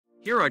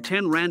Here are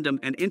 10 random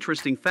and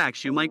interesting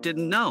facts you might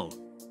didn't know.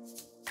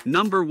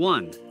 Number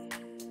 1.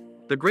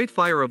 The Great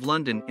Fire of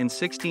London in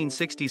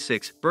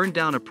 1666 burned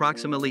down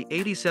approximately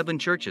 87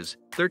 churches,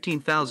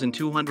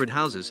 13,200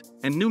 houses,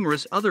 and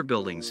numerous other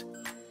buildings.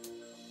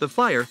 The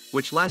fire,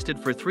 which lasted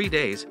for 3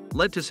 days,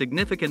 led to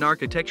significant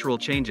architectural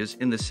changes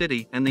in the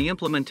city and the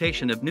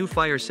implementation of new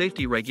fire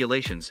safety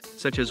regulations,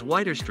 such as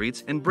wider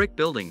streets and brick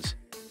buildings.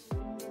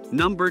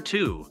 Number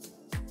 2.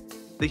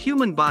 The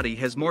human body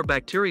has more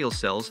bacterial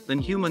cells than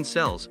human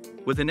cells,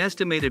 with an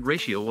estimated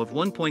ratio of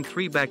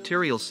 1.3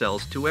 bacterial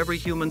cells to every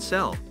human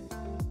cell.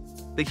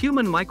 The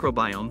human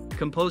microbiome,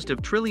 composed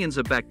of trillions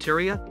of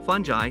bacteria,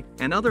 fungi,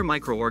 and other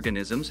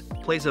microorganisms,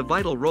 plays a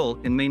vital role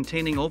in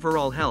maintaining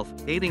overall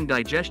health, aiding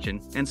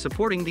digestion, and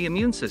supporting the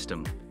immune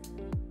system.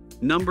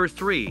 Number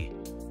 3.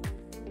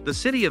 The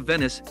city of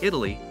Venice,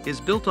 Italy, is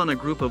built on a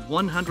group of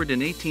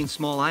 118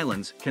 small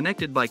islands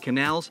connected by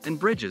canals and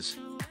bridges.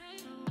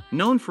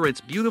 Known for its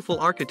beautiful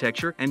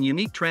architecture and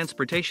unique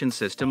transportation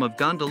system of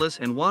gondolas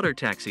and water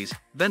taxis,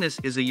 Venice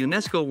is a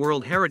UNESCO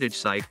World Heritage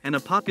Site and a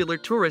popular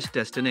tourist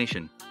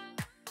destination.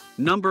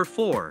 Number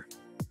 4.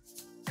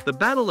 The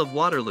Battle of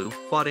Waterloo,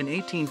 fought in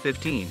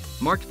 1815,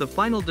 marked the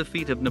final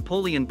defeat of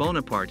Napoleon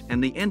Bonaparte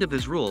and the end of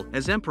his rule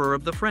as Emperor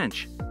of the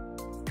French.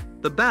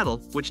 The battle,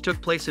 which took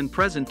place in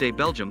present-day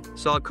Belgium,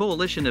 saw a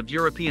coalition of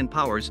European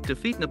powers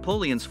defeat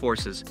Napoleon's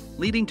forces,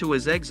 leading to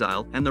his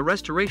exile and the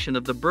restoration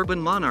of the Bourbon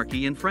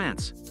monarchy in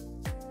France.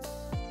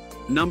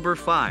 Number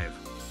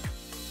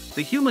 5.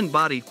 The human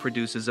body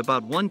produces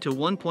about 1 to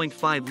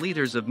 1.5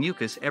 liters of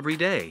mucus every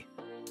day.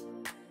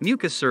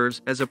 Mucus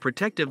serves as a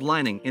protective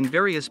lining in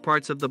various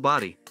parts of the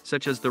body,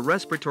 such as the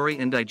respiratory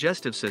and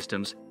digestive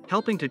systems,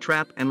 helping to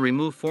trap and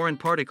remove foreign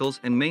particles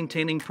and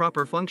maintaining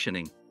proper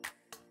functioning.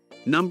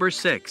 Number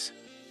 6.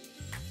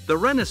 The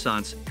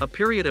Renaissance, a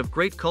period of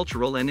great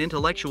cultural and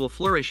intellectual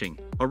flourishing,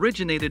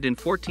 originated in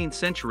 14th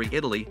century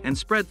Italy and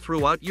spread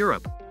throughout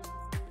Europe.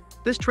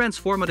 This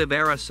transformative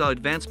era saw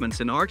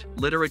advancements in art,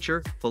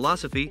 literature,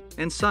 philosophy,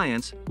 and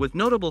science, with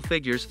notable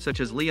figures such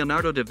as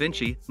Leonardo da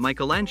Vinci,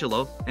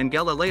 Michelangelo, and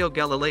Galileo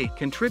Galilei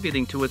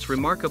contributing to its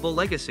remarkable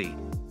legacy.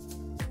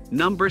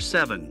 Number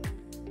 7.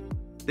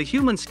 The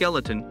human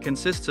skeleton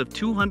consists of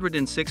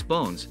 206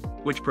 bones,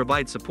 which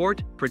provide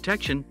support,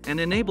 protection, and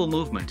enable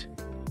movement.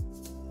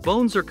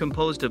 Bones are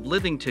composed of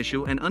living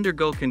tissue and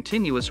undergo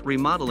continuous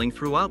remodeling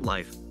throughout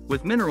life,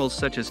 with minerals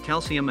such as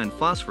calcium and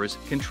phosphorus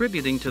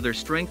contributing to their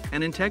strength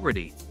and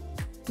integrity.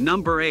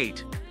 Number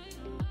 8.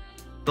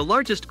 The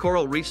largest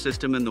coral reef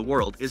system in the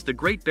world is the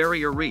Great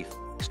Barrier Reef,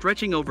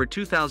 stretching over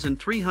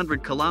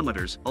 2,300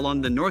 kilometers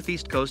along the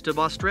northeast coast of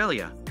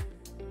Australia.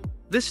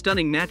 This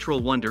stunning natural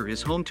wonder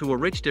is home to a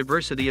rich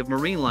diversity of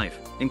marine life,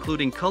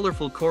 including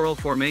colorful coral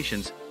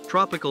formations,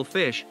 tropical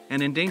fish,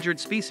 and endangered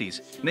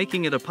species,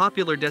 making it a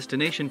popular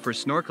destination for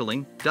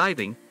snorkeling,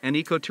 diving, and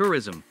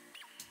ecotourism.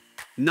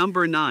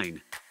 Number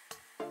 9.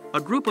 A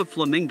group of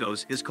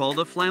flamingos is called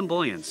a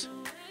flamboyance.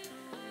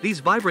 These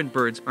vibrant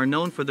birds are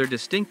known for their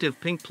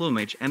distinctive pink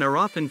plumage and are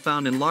often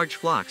found in large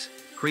flocks,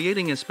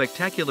 creating a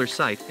spectacular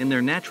sight in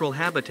their natural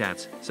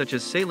habitats, such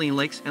as saline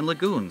lakes and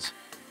lagoons.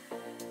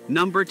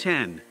 Number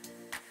 10.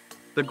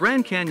 The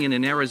Grand Canyon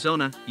in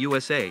Arizona,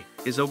 USA,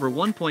 is over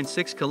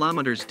 1.6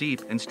 kilometers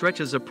deep and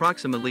stretches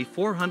approximately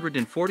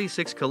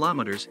 446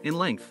 kilometers in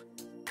length.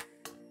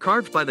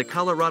 Carved by the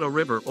Colorado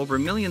River over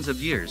millions of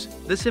years,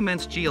 this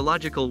immense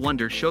geological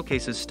wonder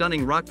showcases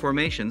stunning rock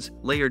formations,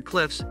 layered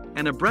cliffs,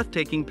 and a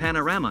breathtaking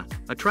panorama,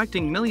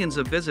 attracting millions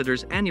of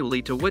visitors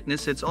annually to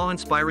witness its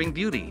awe-inspiring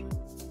beauty.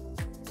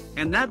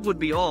 And that would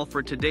be all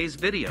for today's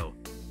video.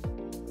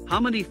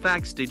 How many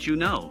facts did you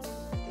know?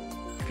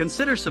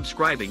 Consider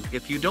subscribing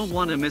if you don't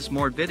want to miss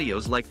more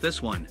videos like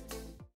this one.